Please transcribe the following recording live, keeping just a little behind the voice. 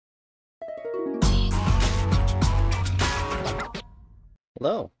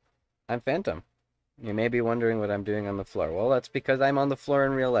Hello, I'm Phantom. You may be wondering what I'm doing on the floor. Well, that's because I'm on the floor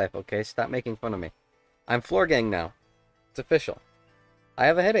in real life, okay? Stop making fun of me. I'm floor gang now. It's official. I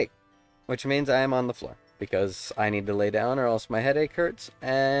have a headache, which means I am on the floor because I need to lay down or else my headache hurts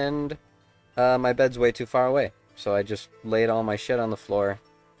and my bed's way too far away. So I just laid all my shit on the floor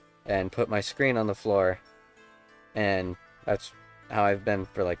and put my screen on the floor, and that's how I've been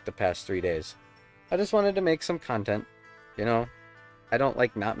for like the past 3 days. I just wanted to make some content, you know. I don't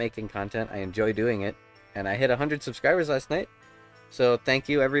like not making content. I enjoy doing it. And I hit 100 subscribers last night. So thank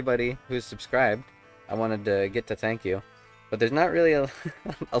you everybody who's subscribed. I wanted to get to thank you. But there's not really a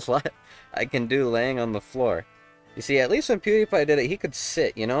lot I can do laying on the floor. You see, at least when PewDiePie did it, he could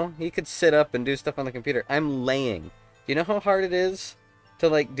sit, you know? He could sit up and do stuff on the computer. I'm laying. Do you know how hard it is to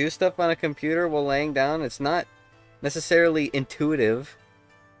like do stuff on a computer while laying down? It's not necessarily intuitive,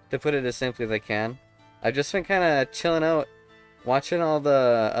 to put it as simply as I can. I've just been kind of chilling out, watching all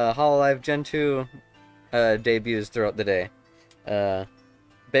the Hololive Gen 2 debuts throughout the day.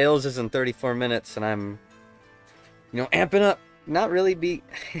 Bales is in 34 minutes, and I'm, amping up. Not really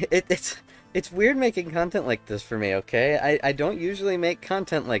it's weird making content like this for me, okay? I don't usually make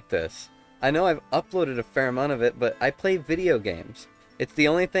content like this. I know I've uploaded a fair amount of it, but I play video games. It's the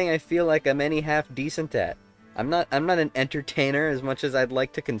only thing I feel like I'm any half decent at. I'm not an entertainer as much as I'd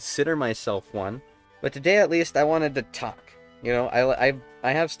like to consider myself one. But today at least I wanted to talk. I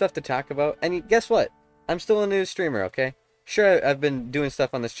have stuff to talk about, and guess what? I'm still a new streamer, okay? Sure, I've been doing stuff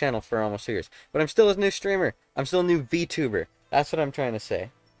on this channel for almost 2 years, but I'm still a new streamer. I'm still a new VTuber. That's what I'm trying to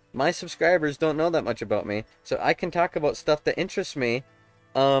say. My subscribers don't know that much about me, so I can talk about stuff that interests me,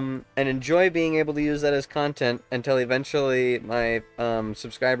 and enjoy being able to use that as content until eventually my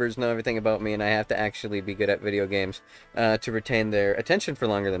subscribers know everything about me and I have to actually be good at video games to retain their attention for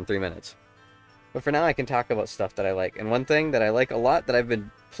longer than 3 minutes. But for now, I can talk about stuff that I like. And one thing that I like a lot, that I've been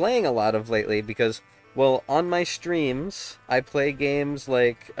playing a lot of lately, because, well, on my streams, I play games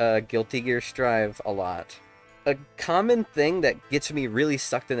like Guilty Gear Strive a lot. A common thing that gets me really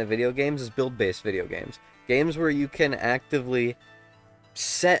sucked into video games is build-based video games. Games where you can actively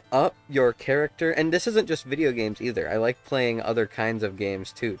set up your character. And this isn't just video games either. I like playing other kinds of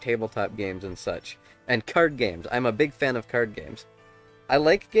games too, tabletop games and such. And card games. I'm a big fan of card games. I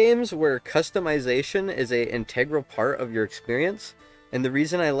like games where customization is an integral part of your experience, and the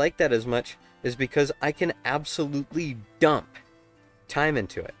reason I like that as much is because I can absolutely dump time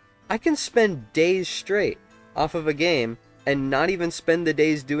into it. I can spend days straight off of a game and not even spend the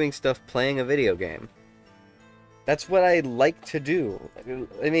days doing stuff playing a video game. That's what I like to do.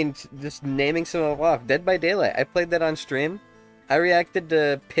 I mean, just naming some of them off. Dead by Daylight, I played that on stream. I reacted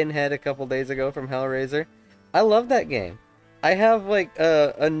to Pinhead a couple days ago from Hellraiser. I love that game. I have like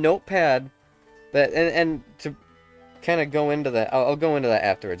a notepad that, and to kind of go into that, I'll go into that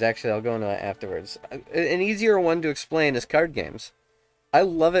afterwards. Actually, I'll go into that afterwards. An easier one to explain is card games. I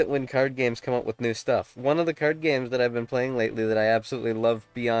love it when card games come up with new stuff. One of the card games that I've been playing lately that I absolutely love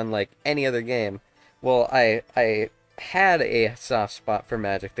beyond like any other game, well, I had a soft spot for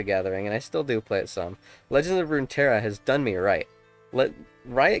Magic the Gathering, and I still do play it some. Legends of Runeterra has done me right.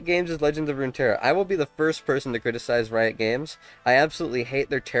 Riot Games is Legends of Runeterra. I will be the first person to criticize Riot Games. I absolutely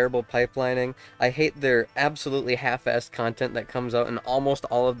hate their terrible pipelining. I hate their absolutely half-assed content that comes out in almost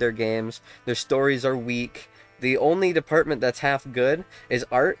all of their games. Their stories are weak. The only department that's half good is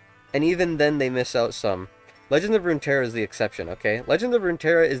art, and even then they miss out some. Legends of Runeterra is the exception, okay? Legends of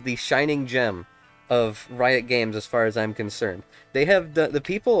Runeterra is the shining gem of Riot Games as far as I'm concerned. They have the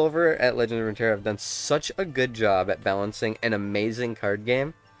people over at Legend of Runeterra have done such a good job at balancing an amazing card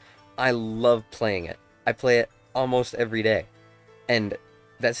game. I love playing it. I play it almost every day. And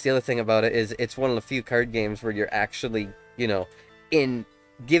that's the other thing about it, is it's one of the few card games where you're actually,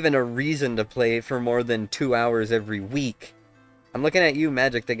 given a reason to play for more than 2 hours every week. I'm looking at you,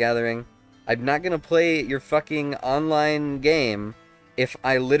 Magic the Gathering. I'm not gonna play your fucking online game if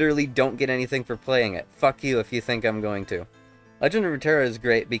I literally don't get anything for playing it. Fuck you if you think I'm going to. Legend of Runeterra is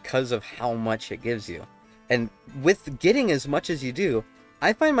great because of how much it gives you. And with getting as much as you do,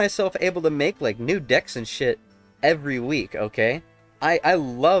 I find myself able to make like new decks and shit every week, okay? I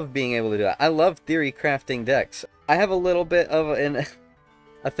love being able to do that. I love theory crafting decks. I have a little bit of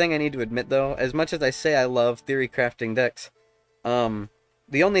a thing I need to admit though. As much as I say I love theory crafting decks,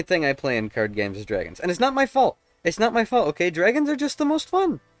 the only thing I play in card games is dragons. And it's not my fault. It's not my fault, okay? Dragons are just the most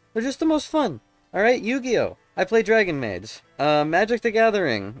fun. They're just the most fun. Alright, Yu-Gi-Oh! I play Dragon Maids. Magic the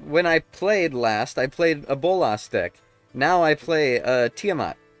Gathering. When I played last, I played a Bolas deck. Now I play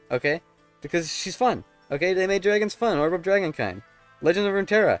Tiamat, okay? Because she's fun, okay? They made dragons fun. Orb of Dragonkind. Legend of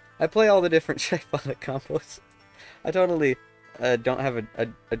Runeterra. I play all the different Shyphonic combos. I totally don't have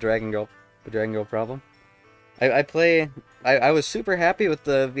a Dragon Girl problem. I was super happy with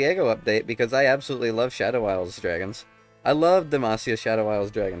the Viego update because I absolutely love Shadow Isles dragons. I love Demacia Shadow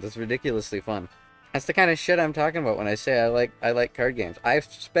Isles dragons. It's ridiculously fun. That's the kind of shit I'm talking about when I say I like card games. I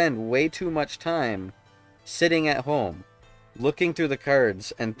spend way too much time sitting at home, looking through the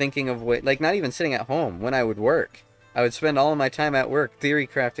cards and thinking of like not even sitting at home when I would work. I would spend all of my time at work theory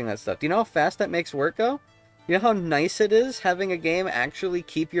crafting that stuff. Do you know how fast that makes work go? You know how nice it is having a game actually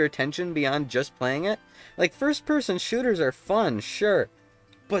keep your attention beyond just playing it? Like, first-person shooters are fun, sure,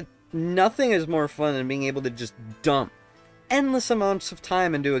 but nothing is more fun than being able to just dump endless amounts of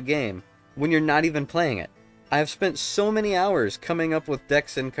time into a game when you're not even playing it. I've spent so many hours coming up with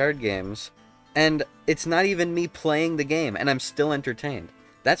decks in card games, and it's not even me playing the game, and I'm still entertained.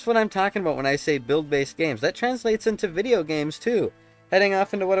 That's what I'm talking about when I say build-based games. That translates into video games, too. Heading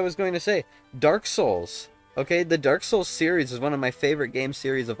off into what I was going to say. Dark Souls. Okay, the Dark Souls series is one of my favorite game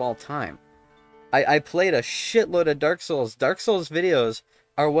series of all time. I played a shitload of Dark Souls. Dark Souls videos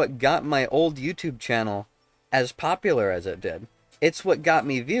are what got my old YouTube channel as popular as it did. It's what got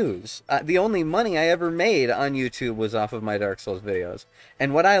me views. The only money I ever made on YouTube was off of my Dark Souls videos.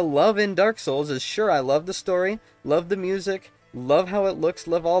 And what I love in Dark Souls is, sure, I love the story, love the music, love how it looks,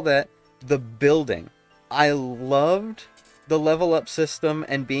 love all that. The building. I loved the level up system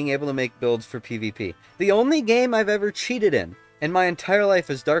and being able to make builds for PvP. The only game I've ever cheated in my entire life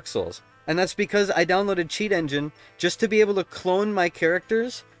is Dark Souls. And that's because I downloaded Cheat Engine just to be able to clone my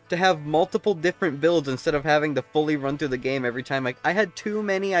characters to have multiple different builds instead of having to fully run through the game every time. I had too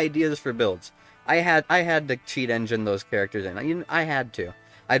many ideas for builds. I had to Cheat Engine those characters in. I had to.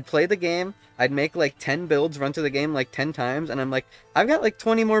 I'd play the game, I'd make like 10 builds, run through the game like 10 times, and I'm like, I've got like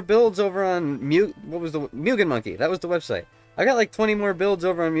 20 more builds over on Mugen Monkey. That was the website. I got like 20 more builds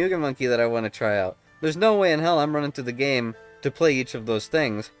over on Mugen Monkey that I want to try out. There's no way in hell I'm running through the game to play each of those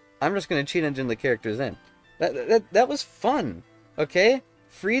things. I'm just going to cheat engine the characters in. That was fun, okay?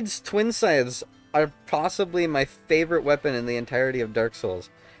 Freed's twin scythes are possibly my favorite weapon in the entirety of Dark Souls.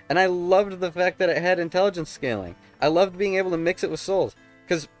 And I loved the fact that it had intelligence scaling. I loved being able to mix it with souls.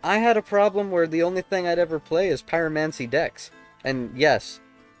 Because I had a problem where the only thing I'd ever play is Pyromancy decks. And yes,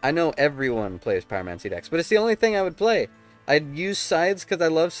 I know everyone plays Pyromancy decks, but it's the only thing I would play. I'd use scythes because I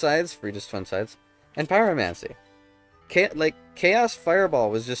love scythes, Freed is twin scythes, and Pyromancy. Chaos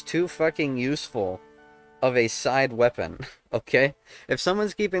Fireball was just too fucking useful of a side weapon, okay? If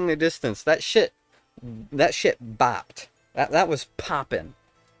someone's keeping their distance, that shit bopped. That was poppin',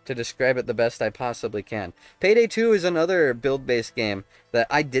 to describe it the best I possibly can. Payday 2 is another build-based game that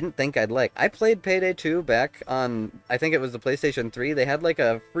I didn't think I'd like. I played Payday 2 back on, I think it was the PlayStation 3. They had like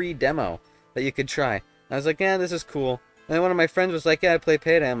a free demo that you could try. I was like, yeah, this is cool. And then one of my friends was like, yeah, I play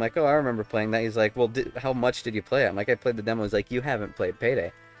Payday. I'm like, oh, I remember playing that. He's like, well, how much did you play it? I'm like, I played the demo. He's like, you haven't played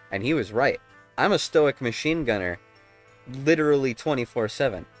Payday. And he was right. I'm a stoic machine gunner, literally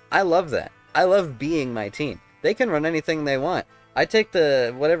 24/7. I love that. I love being my team. They can run anything they want. I take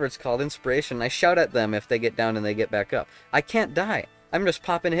the, whatever it's called, inspiration, I shout at them if they get down and they get back up. I can't die. I'm just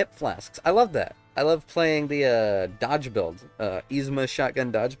popping hip flasks. I love that. I love playing the dodge build. Yzma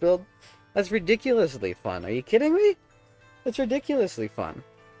shotgun dodge build. That's ridiculously fun. Are you kidding me? It's ridiculously fun.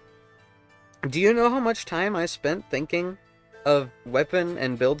 Do you know how much time I spent thinking of weapon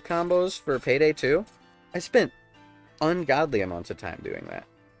and build combos for Payday 2? I spent ungodly amounts of time doing that.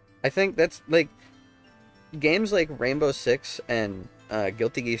 I think that's, like, games like Rainbow Six and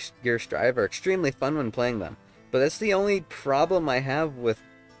Guilty Gear Strive are extremely fun when playing them. But that's the only problem I have with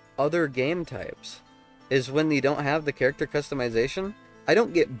other game types, is when you don't have the character customization. I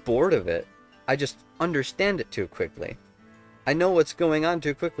don't get bored of it. I just understand it too quickly. I know what's going on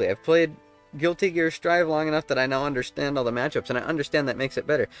too quickly. I've played Guilty Gear Strive long enough that I now understand all the matchups, and I understand that makes it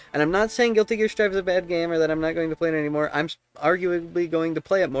better. And I'm not saying Guilty Gear Strive is a bad game or that I'm not going to play it anymore. I'm arguably going to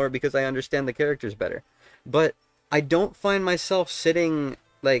play it more because I understand the characters better. But I don't find myself sitting,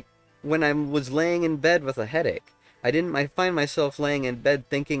 like, when I was laying in bed with a headache. I find myself laying in bed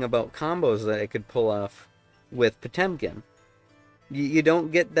thinking about combos that I could pull off with Potemkin. You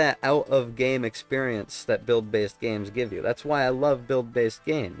don't get that out-of-game experience that build-based games give you. That's why I love build-based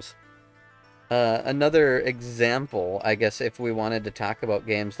games. Another example, I guess, if we wanted to talk about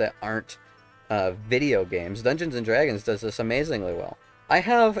games that aren't video games, Dungeons & Dragons does this amazingly well. I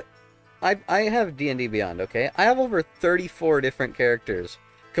have D&D Beyond, okay? I have over 34 different characters,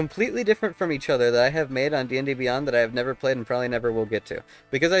 completely different from each other, that I have made on D&D Beyond that I have never played and probably never will get to.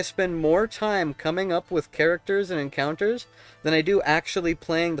 Because I spend more time coming up with characters and encounters than I do actually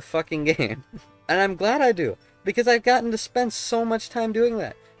playing the fucking game. And I'm glad I do, because I've gotten to spend so much time doing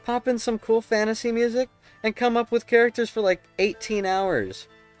that. Pop in some cool fantasy music, and come up with characters for like 18 hours.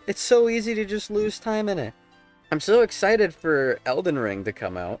 It's so easy to just lose time in it. I'm so excited for Elden Ring to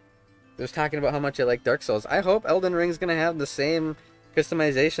come out. I was talking about how much I like Dark Souls. I hope Elden Ring's gonna have the same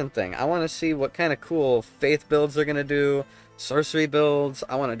customization thing. I want to see what kind of cool faith builds they're gonna do, sorcery builds.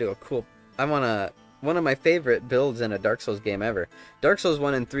 I want to do a cool... One of my favorite builds in a Dark Souls game ever. Dark Souls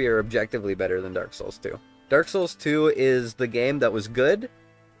 1 and 3 are objectively better than Dark Souls 2. Dark Souls 2 is the game that was good,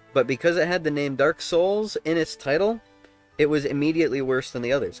 but because it had the name Dark Souls in its title, it was immediately worse than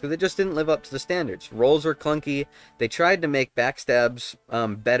the others, because it just didn't live up to the standards. Rolls were clunky. They tried to make backstabs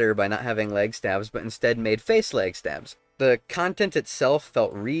better by not having leg stabs, but instead made face leg stabs. The content itself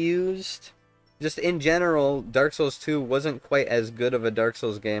felt reused. Just in general, Dark Souls 2 wasn't quite as good of a Dark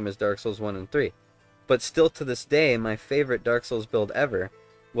Souls game as Dark Souls 1 and 3. But still to this day, my favorite Dark Souls build ever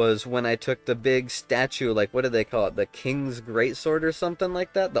was when I took the big statue, like, what do they call it? The King's Greatsword or something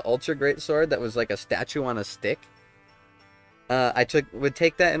like that? The Ultra Greatsword that was like a statue on a stick? Would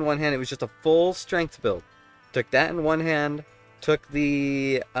take that in one hand. It was just a full strength build. Took that in one hand. Took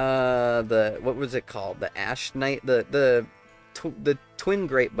the what was it called? The Ash Knight, the twin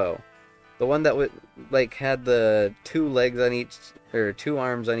great bow, the one that would like had the two legs on each, or two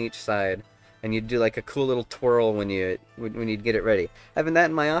arms on each side, and you'd do like a cool little twirl when you'd get it ready. Having that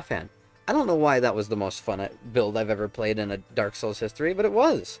in my offhand. I don't know why that was the most fun build I've ever played in a Dark Souls history, but it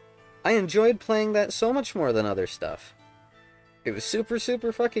was. I enjoyed playing that so much more than other stuff. It was super,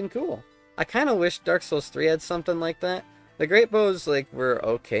 super fucking cool. I kind of wish Dark Souls 3 had something like that. The Great Bows, like, were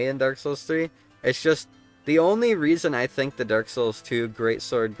okay in Dark Souls 3. It's just, the only reason I think the Dark Souls 2 Great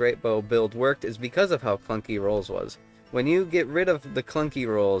Sword, Great Bow build worked is because of how clunky rolls was. When you get rid of the clunky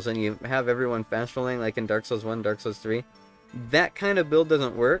rolls and you have everyone fast rolling, like in Dark Souls 1, Dark Souls 3, that kind of build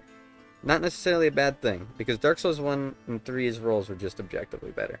doesn't work. Not necessarily a bad thing, because Dark Souls 1 and 3's rolls were just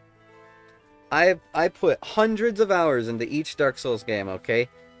objectively better. I put hundreds of hours into each Dark Souls game, okay?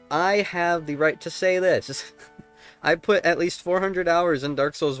 I have the right to say this. I put at least 400 hours in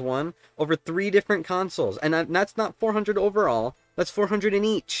Dark Souls 1 over 3 different consoles. And that's not 400 overall. That's 400 in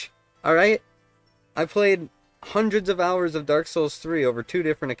each. Alright? I played hundreds of hours of Dark Souls 3 over 2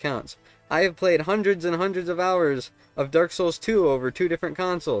 different accounts. I have played hundreds and hundreds of hours of Dark Souls 2 over 2 different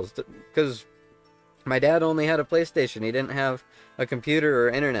consoles. Because my dad only had a PlayStation. He didn't have a computer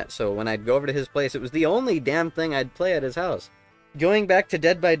or internet. So when I'd go over to his place, it was the only damn thing I'd play at his house. Going back to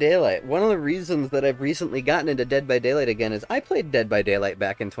Dead by Daylight, one of the reasons that I've recently gotten into Dead by Daylight again is I played Dead by Daylight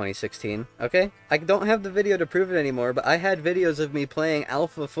back in 2016, okay? I don't have the video to prove it anymore, but I had videos of me playing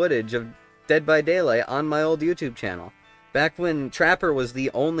alpha footage of Dead by Daylight on my old YouTube channel. Back when Trapper was the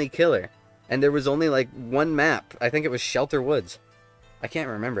only killer, and there was only like one map. I think it was Shelter Woods. I can't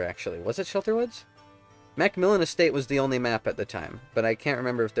remember actually. Was it Shelter Woods? Macmillan Estate was the only map at the time, but I can't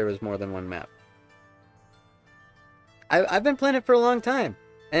remember if there was more than one map. I've been playing it for a long time,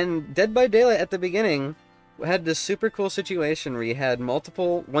 and Dead by Daylight at the beginning had this super cool situation where you had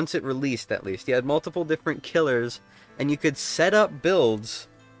multiple, once it released at least, you had multiple different killers, and you could set up builds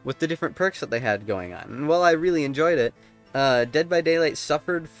with the different perks that they had going on. And while I really enjoyed it, Dead by Daylight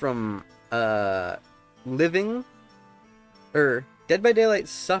suffered from Dead by Daylight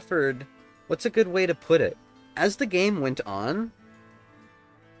suffered, what's a good way to put it? As the game went on,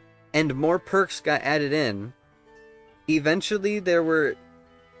 and more perks got added in, eventually there were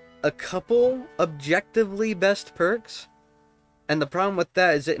a couple objectively best perks, and the problem with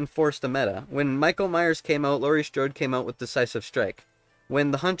that is it enforced the meta. When Michael Myers came out, Laurie Strode came out with Decisive Strike.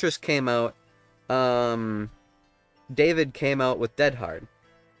 When the Huntress came out, David came out with Dead Hard.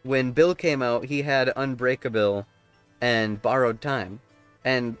 When Bill came out, he had Unbreakable and Borrowed Time.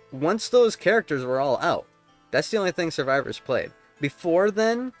 And once those characters were all out, that's the only thing survivors played. Before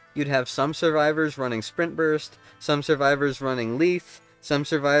then, you'd have some survivors running Sprint Burst, some survivors running Leaf, some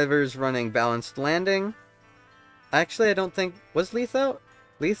survivors running Balanced Landing. Actually, I don't think... Was Leaf out?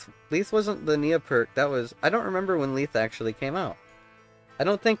 Leaf wasn't the Nia perk. That was... I don't remember when Leaf actually came out. I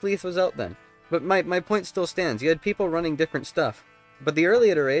don't think Leaf was out then. But my point still stands. You had people running different stuff. But the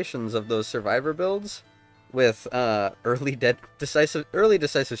early iterations of those survivor builds with early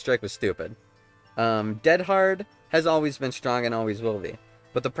Decisive Strike was stupid. Dead Hard has always been strong and always will be.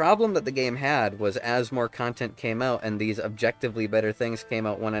 But the problem that the game had was as more content came out and these objectively better things came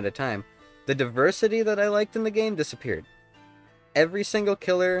out one at a time, the diversity that I liked in the game disappeared. Every single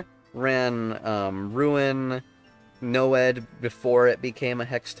killer ran Ruin, Noed before it became a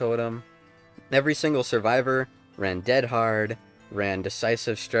Hex Totem. Every single survivor ran Dead Hard, ran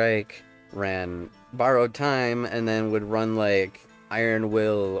Decisive Strike, ran Borrowed Time, and then would run like Iron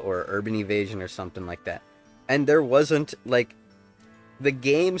Will or Urban Evasion or something like that. And there wasn't like the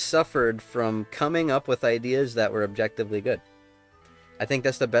game suffered from coming up with ideas that were objectively good. I think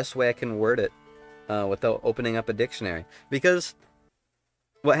that's the best way I can word it without opening up a dictionary. Because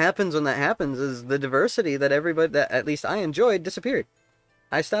what happens when that happens is the diversity that everybody, that at least I enjoyed, disappeared.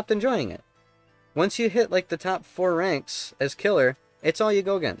 I stopped enjoying it. Once you hit like the top 4 ranks as killer, it's all you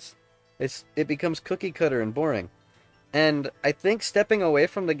go against. It becomes cookie cutter and boring. And I think stepping away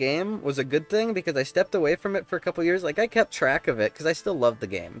from the game was a good thing, because I stepped away from it for a couple years. Like, I kept track of it because I still love the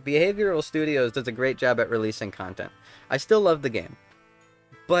game. Behavioral Studios does a great job at releasing content. I still love the game.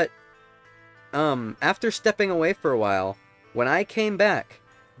 But after stepping away for a while, when I came back,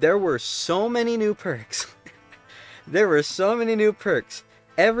 there were so many new perks. There were so many new perks.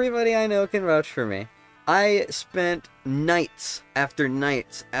 Everybody I know can vouch for me. I spent nights after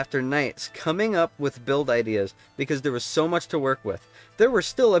nights after nights coming up with build ideas because there was so much to work with. There were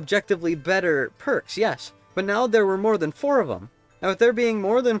still objectively better perks, yes, but now there were more than 4 of them. Now, with there being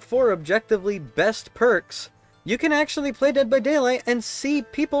more than 4 objectively best perks, you can actually play Dead by Daylight and see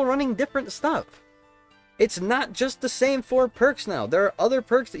people running different stuff. It's not just the same 4 perks now. There are other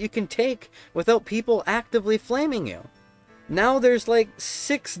perks that you can take without people actively flaming you. Now there's like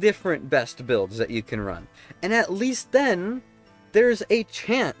 6 different best builds that you can run. And at least then, there's a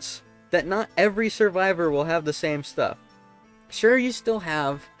chance that not every survivor will have the same stuff. Sure, you still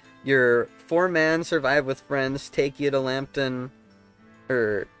have your 4-man survive with friends, take you to Lambton,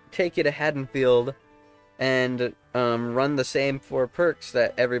 or take you to Haddonfield, and run the same 4 perks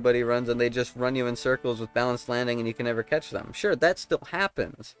that everybody runs, and they just run you in circles with balanced landing and you can never catch them. Sure, that still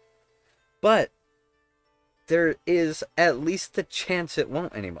happens. But there is at least the chance it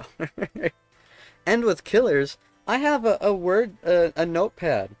won't anymore. And with killers, I have a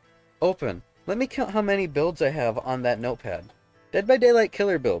notepad open. Let me count how many builds I have on that notepad. Dead by Daylight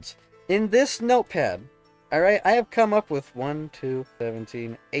killer builds. In this notepad, alright, I have come up with 1, 2,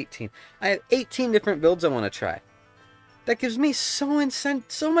 17, 18. I have 18 different builds I want to try. That gives me so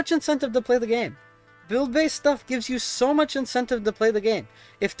much incentive to play the game. Build-based stuff gives you so much incentive to play the game.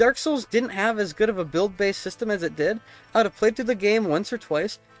 If Dark Souls didn't have as good of a build-based system as it did, I would have played through the game once or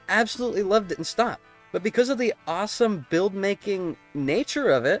twice, absolutely loved it, and stopped. But because of the awesome build-making nature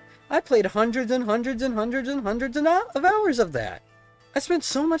of it, I played hundreds and hundreds and hundreds and hundreds of hours of that. I spent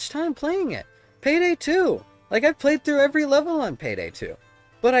so much time playing it. Payday 2. Like, I've played through every level on Payday 2.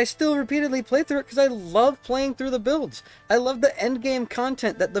 But I still repeatedly play through it because I love playing through the builds. I love the endgame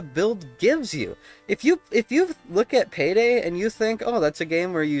content that the build gives you. If you look at Payday and you think, oh, that's a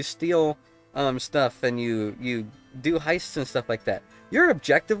game where you steal stuff and you do heists and stuff like that, you're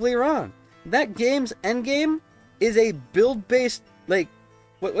objectively wrong. That game's endgame is a build-based, like,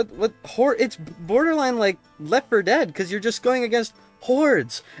 it's borderline like Left 4 Dead, because you're just going against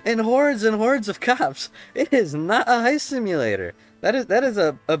hordes and hordes and hordes of cops. It is not a heist simulator. That is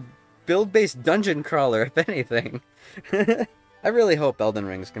a build-based dungeon crawler, if anything. I really hope Elden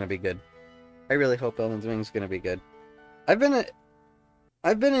Ring's gonna be good. I really hope Elden Ring's gonna be good. I've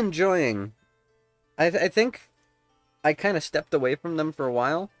been enjoying. I think I kind of stepped away from them for a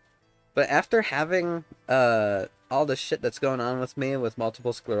while, but after having all the shit that's going on with me with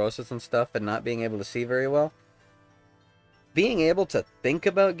multiple sclerosis and stuff, and not being able to see very well, being able to think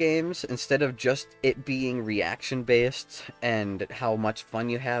about games instead of just it being reaction-based and how much fun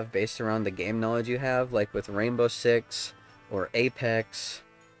you have based around the game knowledge you have, like with Rainbow Six or Apex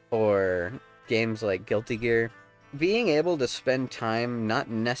or games like Guilty Gear, being able to spend time not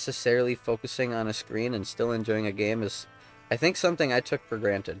necessarily focusing on a screen and still enjoying a game is, I think, something I took for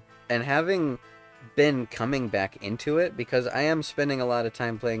granted. And having been coming back into it, because I am spending a lot of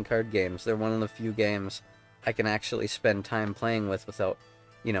time playing card games, they're one of the few games I can actually spend time playing with without,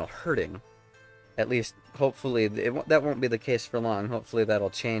 you know, hurting. At least, hopefully, that won't be the case for long. Hopefully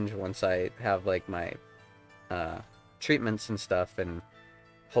that'll change once I have, like, my treatments and stuff, and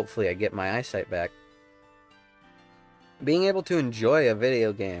hopefully I get my eyesight back. Being able to enjoy a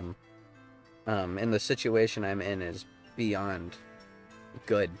video game in the situation I'm in is beyond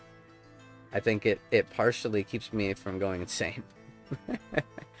good. I think it partially keeps me from going insane.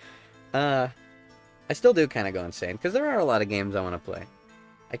 I still do kind of go insane, because there are a lot of games I want to play.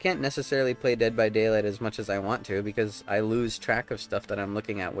 I can't necessarily play Dead by Daylight as much as I want to, because I lose track of stuff that I'm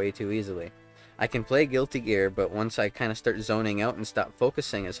looking at way too easily. I can play Guilty Gear, but once I kind of start zoning out and stop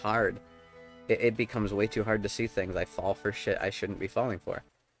focusing as hard, it becomes way too hard to see things. I fall for shit I shouldn't be falling for.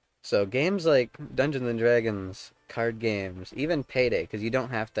 So games like Dungeons & Dragons, card games, even Payday, because you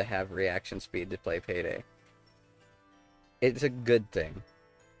don't have to have reaction speed to play Payday. It's a good thing.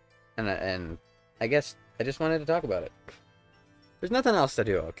 And I guess I just wanted to talk about it. There's nothing else to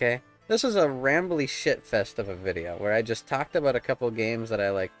do, okay? This was a rambly shit fest of a video where I just talked about a couple games that I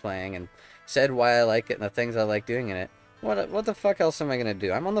like playing and said why I like it and the things I like doing in it. What the fuck else am I gonna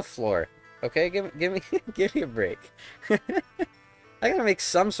do? I'm on the floor. Okay, give me give me a break. I gotta make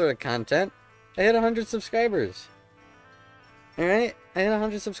some sort of content. I hit 100 subscribers. Alright? I hit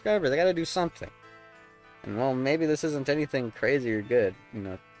 100 subscribers. I gotta do something. And well, maybe this isn't anything crazy or good. You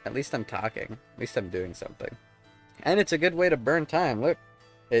know, at least I'm talking. At least I'm doing something. And it's a good way to burn time. Look,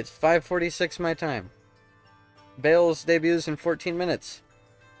 it's 5:46 my time. Bales debuts in 14 minutes.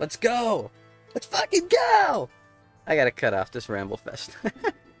 Let's go! Let's fucking go! I gotta cut off this ramble fest.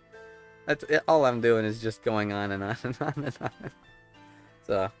 That's it, all I'm doing is just going on and on and on and on.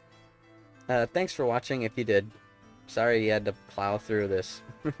 So, thanks for watching if you did. Sorry you had to plow through this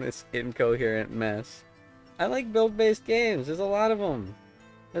this incoherent mess. I like build-based games. There's a lot of them.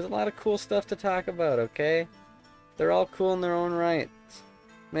 There's a lot of cool stuff to talk about, okay? They're all cool in their own right.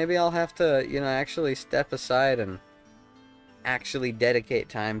 Maybe I'll have to, you know, actually step aside and actually dedicate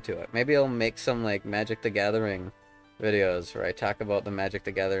time to it. Maybe I'll make some, like, Magic the Gathering videos where I talk about the Magic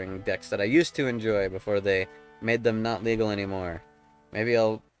the Gathering decks that I used to enjoy before they made them not legal anymore. Maybe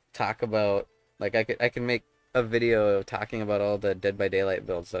I'll talk about, like, I can make a video talking about all the Dead by Daylight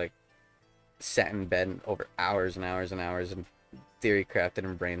builds that I sat in bed over hours and hours and hours and theory crafted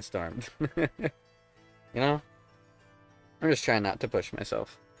and brainstormed. You know? I'm just trying not to push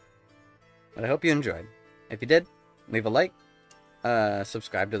myself. But I hope you enjoyed. If you did, leave a like.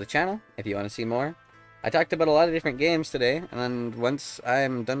 Subscribe to the channel if you want to see more. I talked about a lot of different games today, and once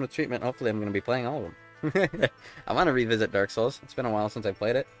I'm done with treatment, hopefully I'm going to be playing all of them. I want to revisit Dark Souls. It's been a while since I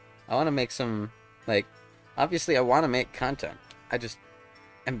played it. I want to make some, like, obviously I want to make content. I just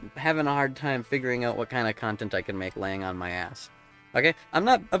am having a hard time figuring out what kind of content I can make laying on my ass. Okay? I'm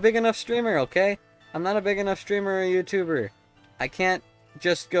not a big enough streamer, okay? I'm not a big enough streamer or YouTuber. I can't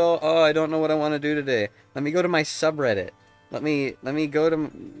just go, oh, I don't know what I want to do today. Let me go to my subreddit. Let me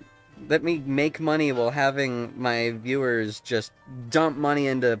make money while having my viewers just dump money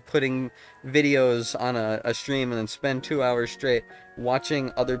into putting videos on a stream and then spend 2 hours straight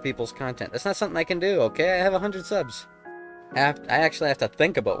watching other people's content. That's not something I can do, okay? I have 100 subs. I actually have to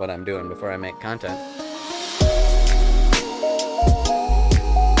think about what I'm doing before I make content.